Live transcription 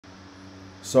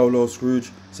Solo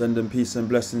Scrooge, sending peace and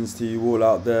blessings to you all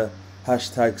out there.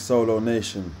 Hashtag Solo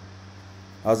Nation.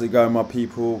 How's it going, my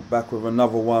people? Back with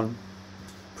another one.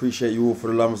 Appreciate you all for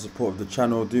the love and support of the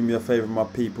channel. Do me a favor, my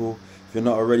people. If you're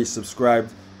not already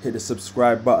subscribed, hit the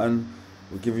subscribe button.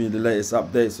 We're giving you the latest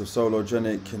updates of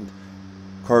Sologenic and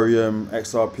Coreum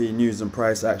XRP news and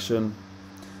price action.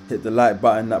 Hit the like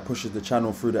button, that pushes the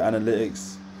channel through the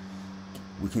analytics.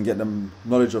 We can get the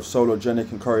knowledge of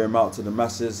Sologenic and Coreum out to the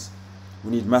masses.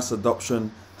 We need mass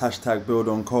adoption. Hashtag build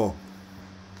on core.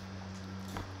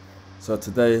 So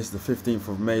today is the 15th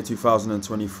of May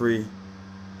 2023.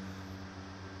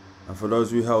 And for those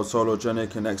who held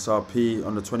Sologenic and XRP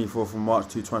on the 24th of March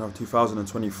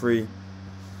 2023,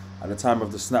 at the time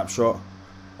of the snapshot,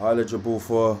 we're eligible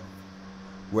for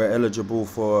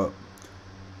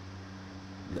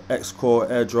the XCORE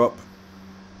Airdrop.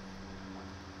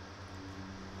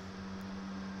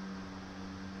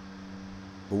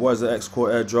 But what is the XCORE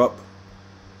Airdrop?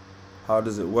 How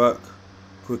does it work?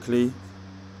 Quickly.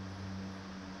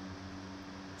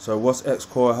 So what's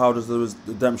XCORE? How does the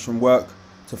redemption work?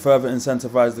 To further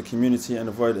incentivize the community and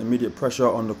avoid immediate pressure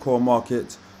on the core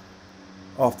market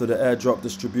after the airdrop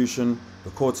distribution, the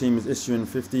core team is issuing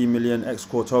 50 million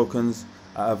XCORE tokens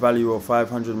at a value of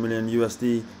 500 million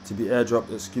USD to be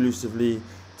airdropped exclusively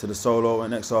to the Solo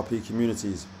and XRP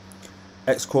communities.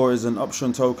 XCORE is an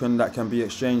option token that can be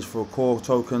exchanged for core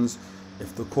tokens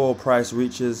if the core price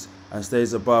reaches and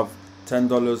stays above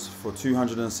 $10 for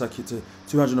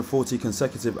 240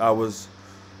 consecutive hours,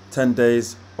 10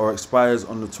 days, or expires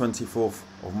on the 24th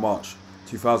of March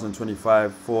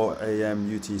 2025, 4 AM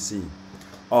UTC.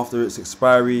 After its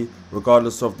expiry,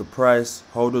 regardless of the price,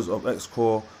 holders of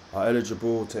XCORE are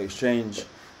eligible to exchange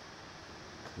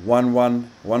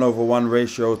 1:1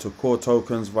 ratio to core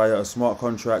tokens via a smart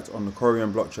contract on the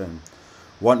Coreum blockchain.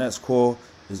 One XCORE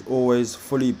is always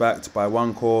fully backed by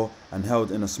one core and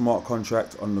held in a smart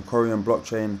contract on the Coreum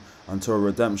blockchain until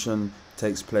redemption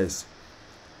takes place.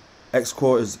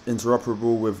 XCORE is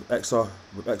interoperable with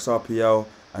XRPL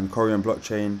and Coreum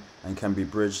blockchain and can be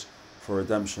bridged for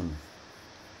redemption.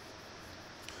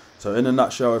 So in a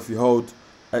nutshell, if you hold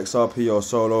XRP or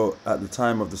Solo at the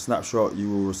time of the snapshot, you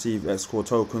will receive XCORE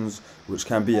tokens which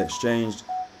can be exchanged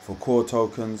for core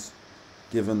tokens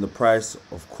given the price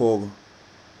of core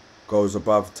goes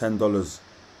above $10.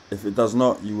 If it does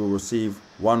not, you will receive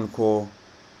one core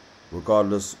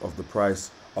regardless of the price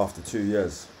after 2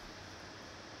 years.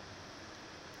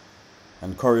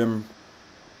 And Coreum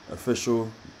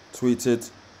official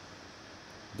tweeted,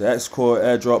 the XCORE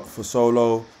airdrop for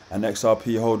Solo and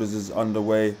XRP holders is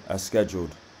underway as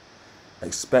scheduled.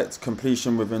 Expect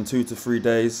completion within 2 to 3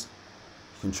 days.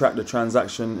 You can track the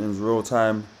transaction in real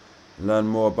time, learn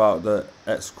more about the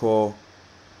XCORE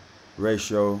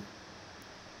ratio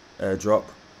airdrop.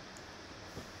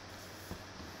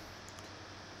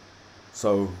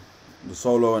 So the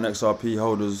Solo and XRP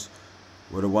holders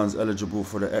were the ones eligible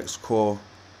for the XCORE.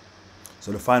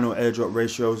 So the final airdrop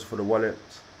ratios for the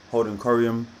wallets holding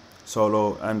Coreum,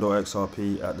 Solo and or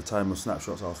XRP at the time of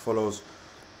snapshots are as follows.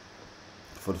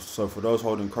 So for those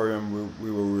holding Coreum,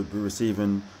 we will be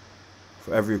receiving,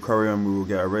 for every Coreum we will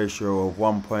get a ratio of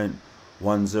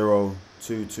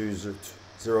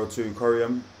 1.102202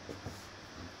 Coreum.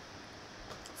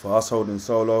 For us holding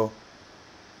Solo,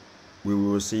 we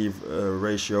will receive a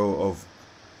ratio of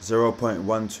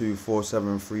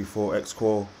 0.124734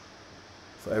 XCORE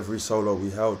for every Solo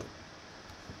we held.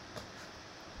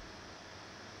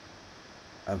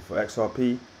 And for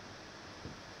XRP,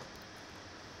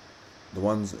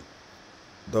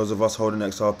 those of us holding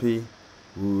XRP,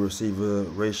 we will receive a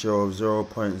ratio of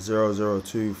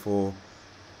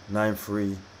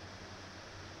 0.002493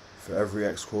 for every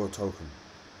XCORE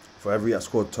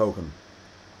token.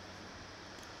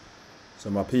 So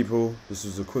my people, this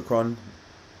is a quick one.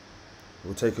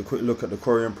 We'll take a quick look at the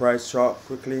Coreum price chart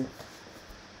quickly.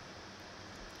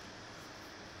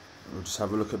 We'll just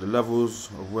have a look at the levels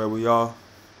of where we are.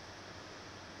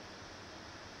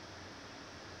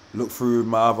 Look through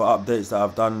my other updates that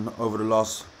I've done over the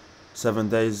last 7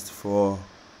 days for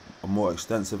a more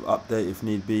extensive update if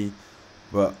need be.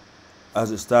 But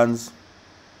as it stands,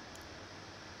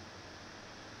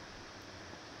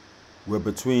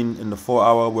 in the 4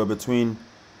 hour, we're between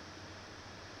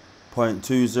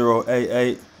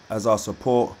 0.2088 as our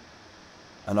support,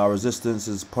 and our resistance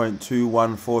is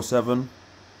 0.2147.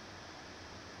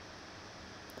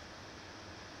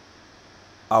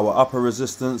 Our upper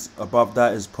resistance above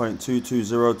that is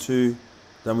 0.2202.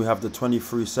 Then we have the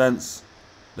 23 cents,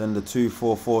 then the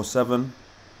 2447.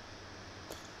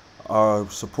 Our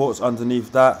supports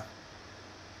underneath that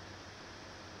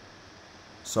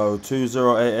So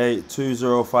 2088,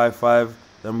 2055,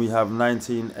 then we have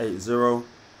 1980. I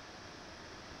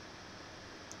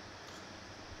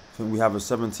think we have a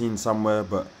 17 somewhere,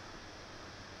 but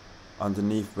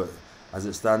underneath, but as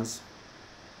it stands.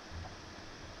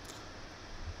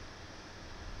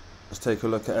 Let's take a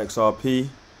look at XRP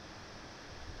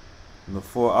in the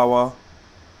 4 hour.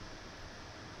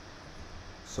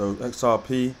 So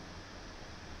XRP,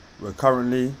 we're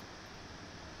currently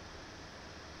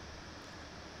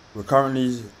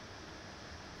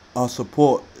our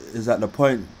support is at the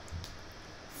point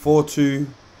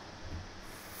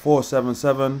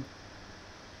 42477,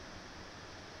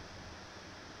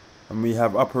 and we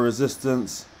have upper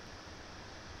resistance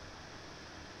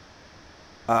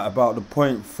at about the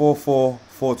point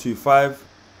 44425.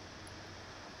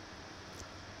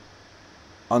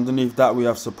 Underneath that we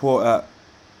have support at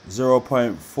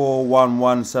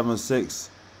 0.41176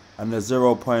 and the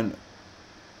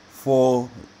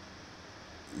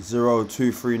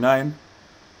 0.40239.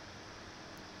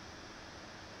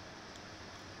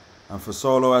 And for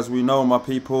Solo, as we know, my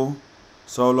people,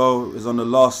 Solo is on the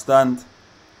last stand.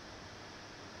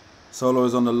 Solo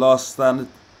is on the last stand.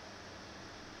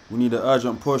 We need an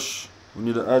urgent push. We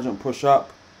need an urgent push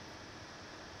up.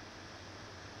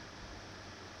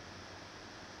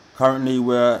 Currently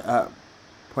we're at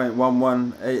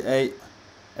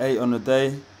 0.11888 on the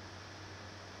day.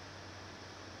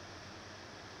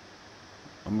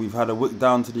 And we've had a wick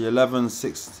down to the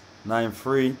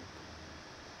 11693.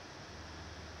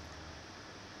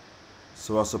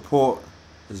 So our support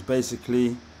is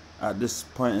basically at this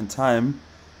point in time,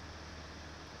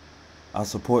 our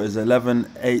support is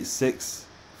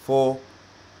 11864.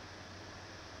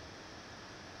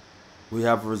 We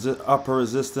have upper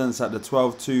resistance at the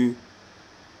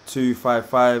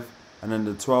 12255 and then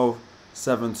the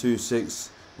 12726.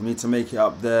 We need to make it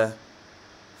up there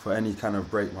for any kind of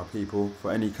break, my people,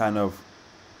 for any kind of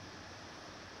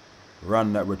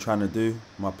run that we're trying to do,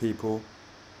 my people.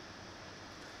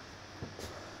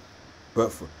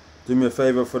 But do me a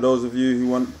favor, for those of you who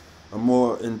want a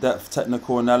more in-depth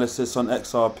technical analysis on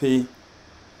XRP,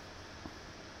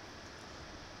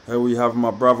 here we have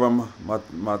my brother,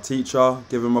 my teacher.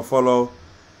 Give him a follow.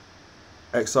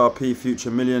 XRP Future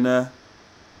Millionaire.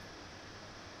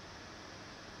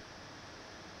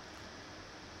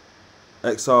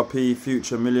 XRP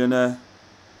Future Millionaire.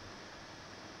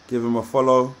 Give him a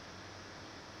follow.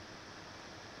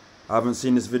 I haven't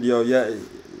seen this video yet.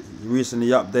 He recently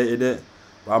updated it,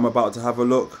 but I'm about to have a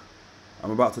look. I'm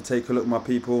about to take a look, my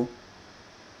people.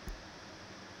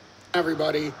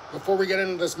 Everybody, before we get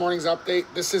into this morning's update,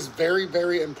 this is very,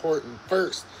 very important.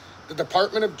 First, the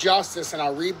Department of Justice, and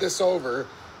I'll read this over,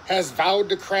 has vowed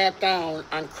to crack down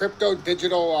on crypto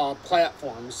digital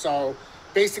platforms. So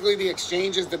basically the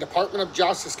exchanges, the Department of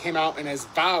Justice came out and has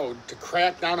vowed to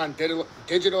crack down on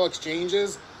digital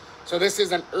exchanges. So this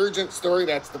is an urgent story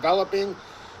that's developing.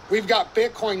 We've got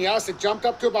Bitcoin. Yes, it jumped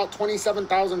up to about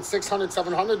 27,600,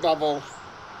 700 level,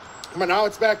 but now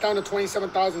it's back down to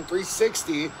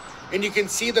 27,360. And you can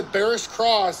see the bearish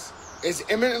cross is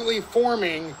imminently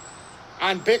forming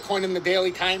on Bitcoin in the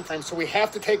daily time frame. So we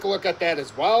have to take a look at that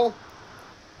as well.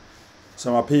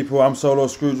 So my people, I'm Solo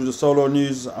Scrooge with the Solo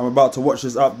News. I'm about to watch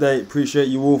this update. Appreciate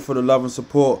you all for the love and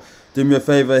support. Do me a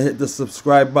favor, hit the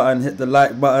subscribe button, hit the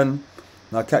like button,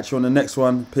 and I'll catch you on the next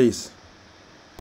one. Peace.